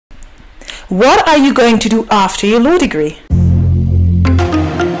What are you going to do after your law degree?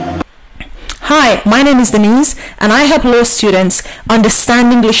 Hi, my name is Denise, and I help law students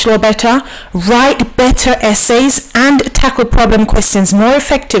understand English law better, write better essays, and tackle problem questions more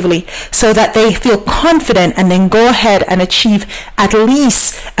effectively so that they feel confident and then go ahead and achieve at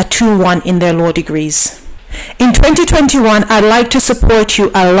least a 2-1 in their law degrees. In 2021, I'd like to support you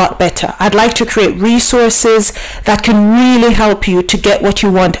a lot better. I'd like to create resources that can really help you to get what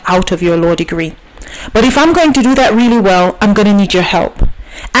you want out of your law degree. But if I'm going to do that really well, I'm going to need your help.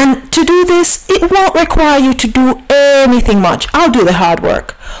 And to do this, it won't require you to do anything much. I'll do the hard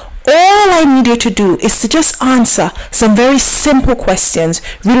work. All I need you to do is to just answer some very simple questions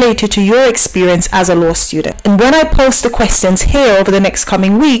related to your experience as a law student. And when I post the questions here over the next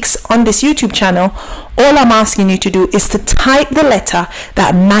coming weeks on this YouTube channel, all I'm asking you to do is to type the letter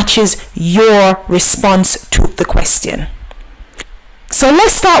that matches your response to the question. So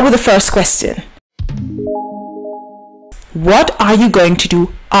let's start with the first question. What are you going to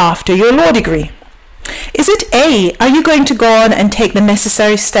do after your law degree? Is it A, are you going to go on and take the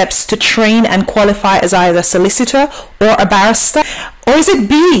necessary steps to train and qualify as either a solicitor or a barrister? Or is it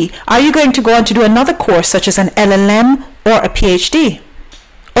B, are you going to go on to do another course such as an LLM or a PhD?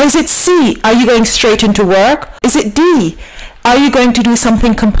 Or is it C, are you going straight into work? Is it D, are you going to do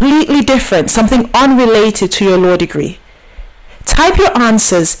something completely different, something unrelated to your law degree? Type your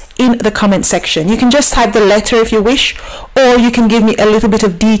answers in the comment section. You can just type the letter if you wish, or you can give me a little bit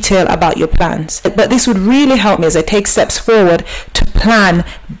of detail about your plans. But this would really help me as I take steps forward to plan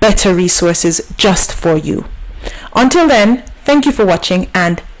better resources just for you. Until then, thank you for watching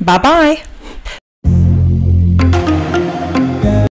and bye-bye.